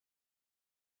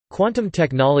Quantum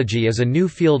technology is a new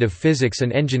field of physics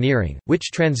and engineering,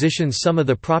 which transitions some of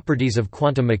the properties of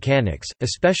quantum mechanics,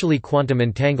 especially quantum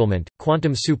entanglement,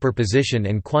 quantum superposition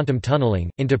and quantum tunneling,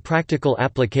 into practical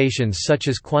applications such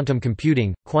as quantum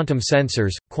computing, quantum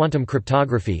sensors, quantum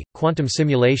cryptography, quantum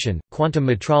simulation, quantum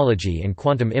metrology and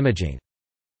quantum imaging.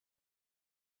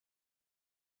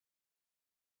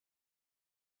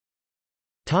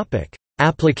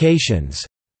 Applications.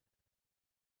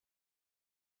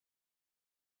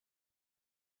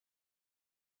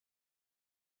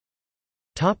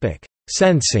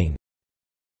 Sensing.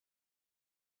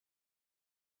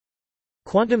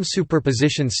 Quantum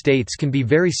superposition states can be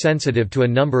very sensitive to a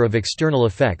number of external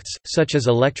effects, such as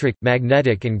electric,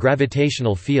 magnetic and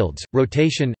gravitational fields,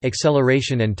 rotation,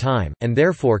 acceleration and time, and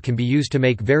therefore can be used to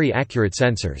make very accurate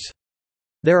sensors.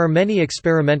 There are many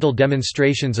experimental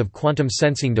demonstrations of quantum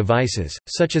sensing devices,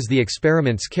 such as the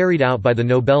experiments carried out by the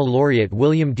Nobel laureate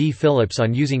William D. Phillips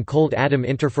on using cold atom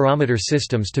interferometer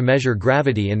systems to measure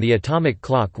gravity, and the atomic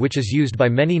clock, which is used by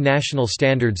many national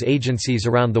standards agencies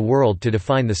around the world to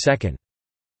define the second.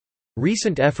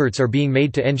 Recent efforts are being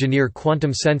made to engineer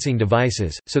quantum sensing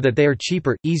devices, so that they are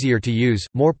cheaper, easier to use,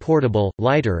 more portable,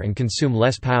 lighter and consume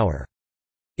less power.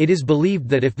 It is believed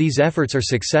that if these efforts are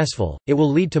successful, it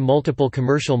will lead to multiple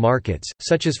commercial markets,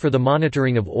 such as for the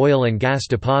monitoring of oil and gas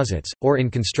deposits, or in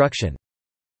construction.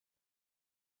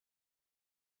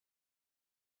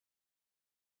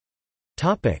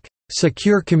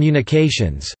 Secure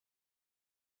communications.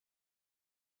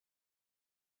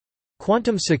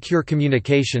 Quantum secure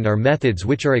communication are methods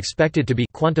which are expected to be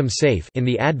quantum safe in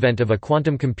the advent of a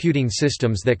quantum computing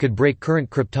systems that could break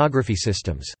current cryptography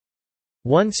systems.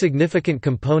 One significant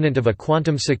component of a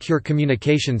quantum secure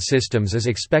communication systems is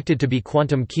expected to be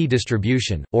quantum key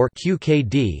distribution, or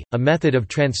QKD, a method of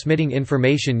transmitting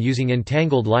information using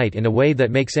entangled light in a way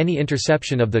that makes any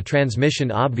interception of the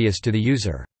transmission obvious to the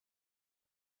user.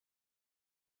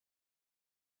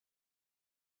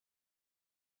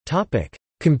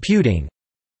 Computing.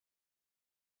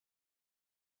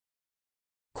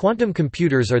 Quantum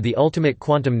computers are the ultimate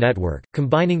quantum network,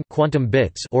 combining quantum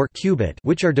bits or qubit,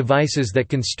 which are devices that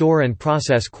can store and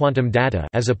process quantum data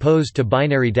as opposed to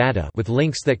binary data, with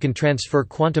links that can transfer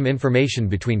quantum information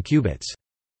between qubits.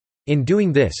 In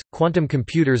doing this, quantum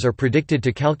computers are predicted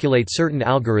to calculate certain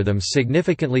algorithms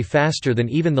significantly faster than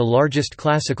even the largest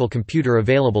classical computer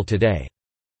available today.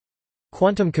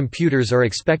 Quantum computers are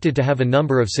expected to have a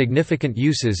number of significant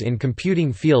uses in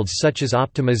computing fields such as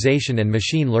optimization and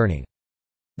machine learning.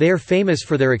 They are famous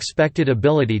for their expected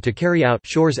ability to carry out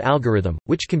Shor's algorithm,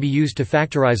 which can be used to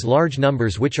factorize large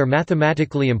numbers which are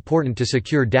mathematically important to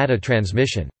secure data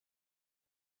transmission.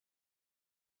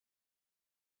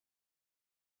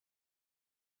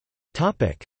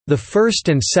 The first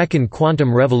and second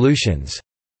quantum revolutions.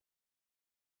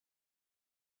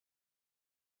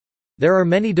 There are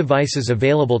many devices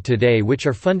available today which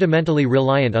are fundamentally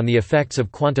reliant on the effects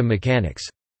of quantum mechanics.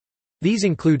 These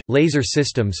include, laser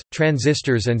systems,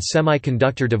 transistors and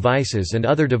semiconductor devices and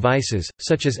other devices,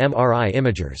 such as MRI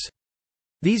imagers.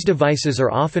 These devices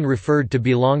are often referred to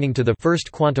belonging to the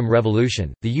first quantum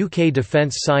revolution. The UK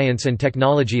Defence Science and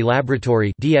Technology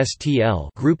Laboratory (DSTL)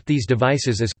 grouped these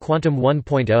devices as Quantum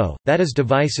 1.0, that is,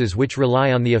 devices which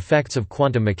rely on the effects of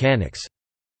quantum mechanics.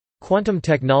 Quantum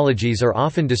technologies are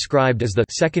often described as the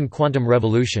second quantum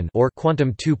revolution or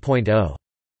Quantum 2.0.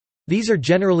 These are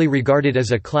generally regarded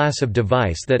as a class of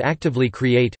device that actively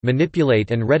create,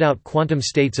 manipulate and read out quantum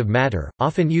states of matter,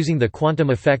 often using the quantum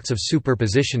effects of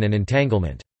superposition and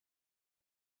entanglement.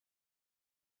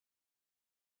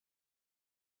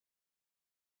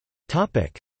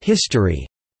 History.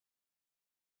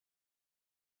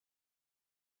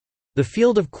 The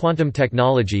field of quantum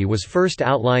technology was first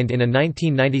outlined in a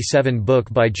 1997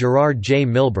 book by Gerard J.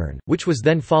 Milburn, which was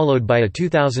then followed by a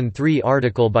 2003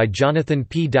 article by Jonathan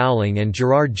P. Dowling and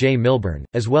Gerard J. Milburn,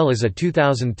 as well as a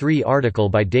 2003 article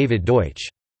by David Deutsch.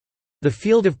 The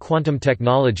field of quantum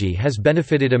technology has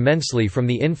benefited immensely from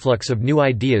the influx of new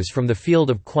ideas from the field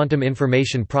of quantum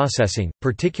information processing,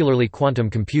 particularly quantum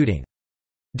computing.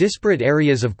 Disparate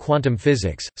areas of quantum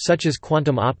physics, such as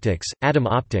quantum optics, atom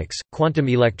optics, quantum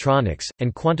electronics,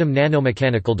 and quantum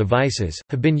nanomechanical devices,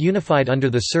 have been unified under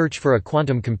the search for a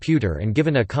quantum computer and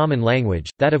given a common language,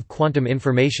 that of quantum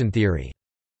information theory.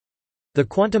 The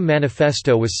Quantum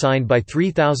Manifesto was signed by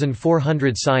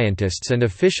 3,400 scientists and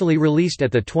officially released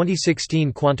at the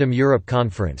 2016 Quantum Europe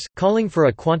Conference, calling for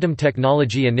a quantum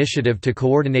technology initiative to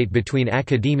coordinate between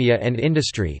academia and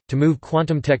industry, to move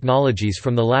quantum technologies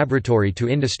from the laboratory to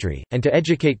industry, and to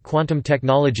educate quantum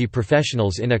technology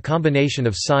professionals in a combination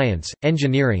of science,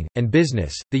 engineering, and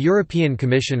business. The European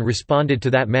Commission responded to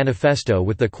that manifesto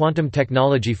with the Quantum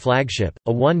Technology Flagship,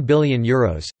 a €1 billion,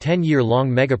 10-year-long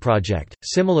megaproject,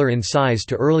 similar in size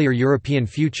to earlier European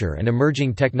Future and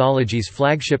Emerging Technologies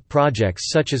flagship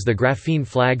projects such as the Graphene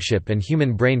Flagship and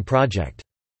Human Brain Project.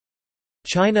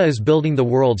 China is building the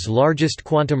world's largest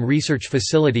quantum research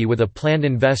facility with a planned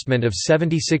investment of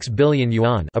 €76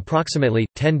 billion, approximately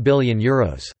 €10 billion.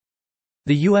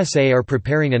 The USA are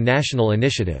preparing a national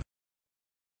initiative.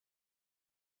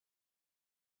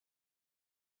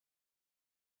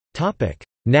 Topic: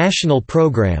 National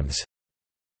programs.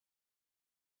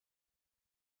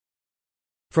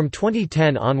 From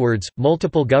 2010 onwards,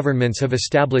 multiple governments have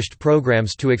established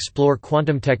programs to explore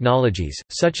quantum technologies,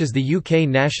 such as the UK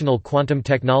National Quantum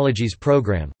Technologies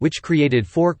Programme, which created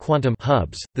 4 quantum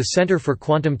hubs, the Centre for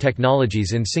Quantum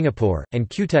Technologies in Singapore, and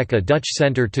QTech, a Dutch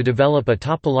centre to develop a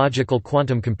topological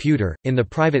quantum computer. In the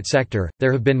private sector,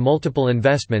 there have been multiple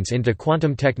investments into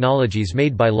quantum technologies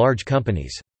made by large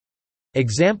companies.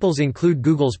 Examples include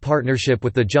Google's partnership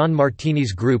with the John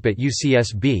Martinis Group at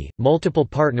UCSB, multiple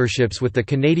partnerships with the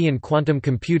Canadian quantum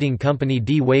computing company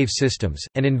D-Wave Systems,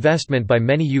 and investment by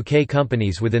many UK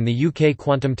companies within the UK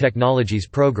Quantum Technologies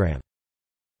Programme.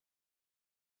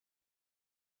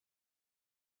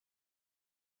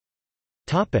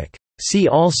 See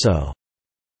also: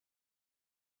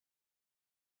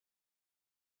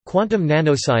 Quantum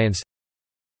nanoscience,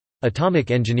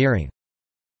 Atomic engineering.